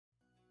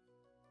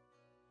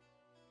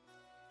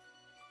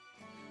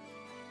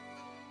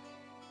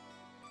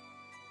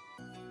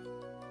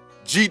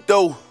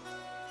Gito,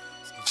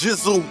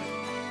 Jizzle,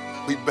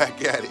 we back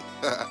at it.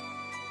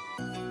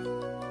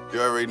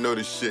 You already know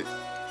this shit.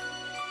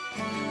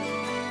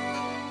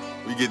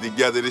 We get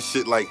together, this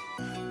shit like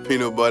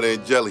peanut butter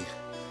and jelly.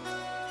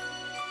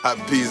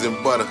 Hot peas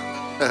and butter.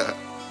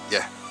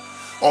 Yeah.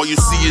 All you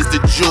see is the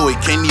joy,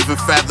 can't even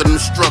fathom the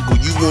struggle.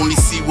 You only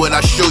see what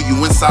I show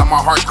you, inside my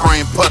heart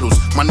crying puddles.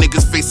 My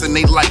niggas facing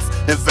their life,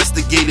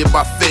 investigated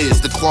by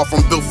feds. The cloth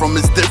I'm built from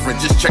is different,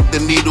 just check the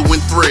needle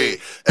and thread.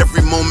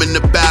 Every moment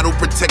in the battle,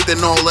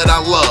 protecting all that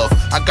I love.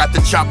 I got the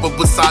chopper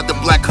beside the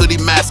black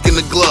hoodie mask and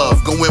the glove.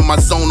 Go in my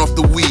zone off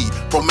the weed,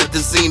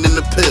 promethazine in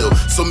the pill.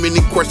 So many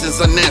questions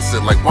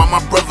unanswered, like why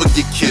my brother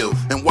get killed?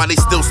 And why they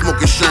still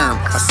smoking sherm?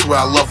 I swear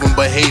I love him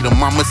but hate him.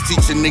 Mama's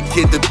teaching the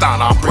kid the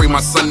thought, I pray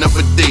my son never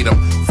date him.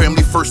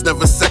 Family first,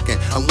 never second,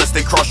 unless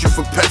they cross you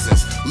for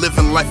peasants.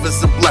 Living life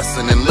is a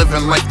blessing, and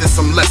living life there's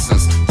some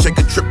lessons. Check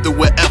a trip to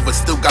wherever,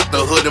 still got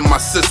the hood in my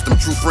system.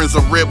 True friends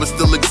are rare but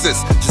still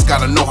exist, just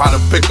gotta know how to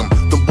pick them.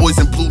 Them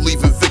boys in blue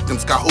leaving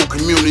victims, got whole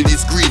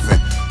communities grieving.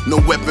 No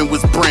weapon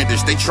was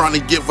brandished, they trying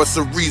to give us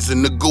a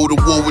reason to go to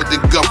war with the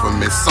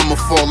government. Summer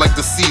fall like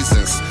the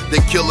seasons, they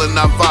killing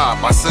our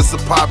vibe, our sense of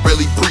pride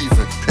barely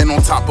breathing. And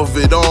on top of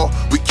it all,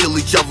 we kill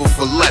each other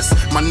for less.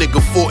 My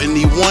nigga fought and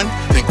he won,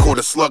 then caught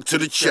a slug to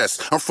the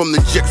chest. I'm from the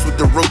jicks with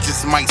the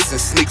roaches, mice, and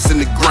snakes in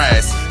the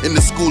grass. In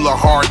the school of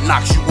hard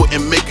knocks, you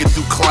wouldn't make it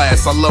through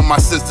class. I love my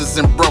sisters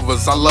and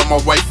brothers, I love my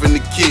wife and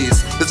the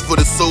kids. It's for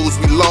the souls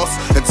we lost,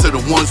 and to the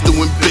ones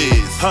doing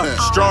biz.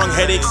 Strong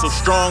headache, so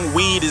strong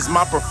weed is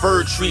my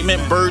preferred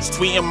treatment. Birds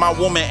tweeting my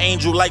woman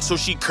angel like so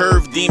she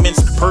curved demons.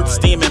 Perp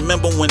steaming,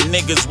 remember when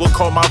niggas would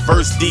call my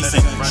verse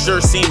decent.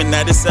 Sure seeming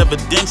that it's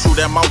evidential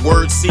that my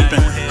words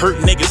seeping. Hurt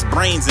niggas'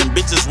 brains and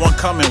bitches won't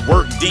come and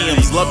work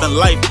DMs. Loving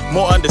life,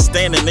 more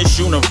understanding this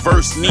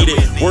universe needed.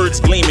 Words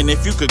gleaming,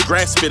 if you could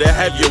grasp it, I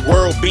have your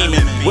world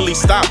beaming. Will he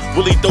stop?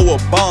 Will he throw a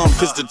bomb?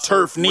 Cause the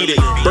turf needed.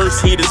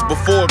 Burst heaters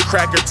before a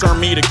cracker turn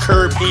me to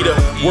curb eater.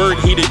 Word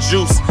heated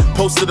juice,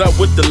 posted up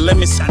with the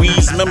lemon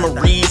squeeze.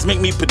 Memories make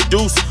me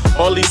produce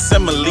all these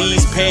similes.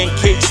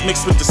 Pancakes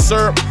mixed with the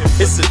syrup,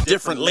 it's a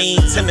different lean.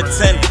 10 to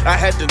 10, I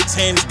had the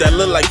 10s that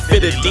look like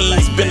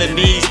Fitadines. Bend the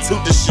knees, toot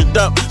the shit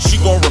up, she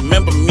gon'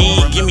 remember me.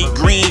 Give me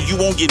green, you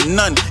won't get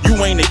none, you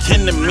ain't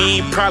akin to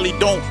me. Probably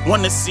don't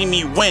wanna see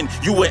me win,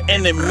 you an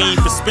enemy.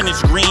 For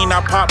spinach green,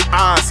 I pop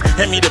eyes,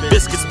 hand me the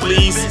biscuits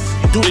please.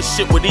 Do this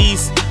shit with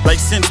ease, like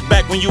since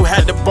back when you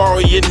had to borrow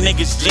your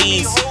nigga's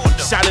jeans.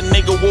 Shot a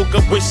nigga, woke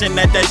up wishing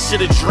that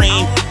shit a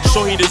dream.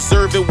 Sure he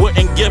deserved it,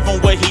 wouldn't give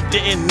him what he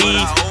didn't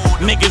need.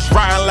 Niggas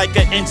riding like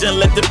an engine,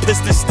 let the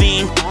piston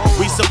steam.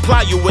 We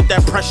supply you with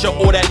that pressure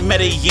or that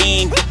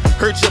Medellin.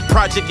 Heard your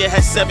project, it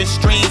has 7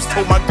 streams.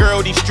 Told my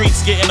girl these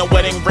streets getting a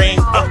wedding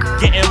ring.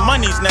 Getting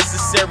money's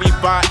necessary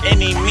by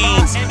any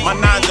means. My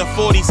 9s and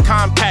 40s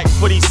compact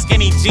for these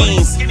skinny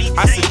jeans.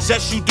 I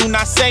suggest you do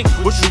not say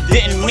what you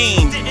didn't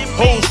mean.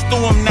 Hoes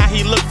through him, now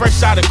he look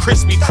fresh out of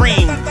Krispy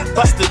Kreme.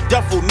 Bust the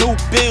duffel, new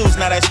bills,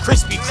 now that's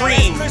Krispy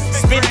Kreme.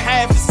 Spin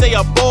half to say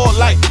a ball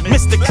like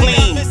Mr.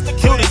 Clean.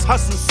 Kill this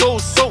hustle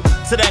so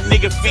to that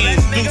nigga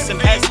fiends. Duece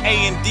and S,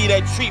 A and D,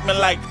 that treatment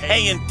like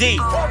A and D.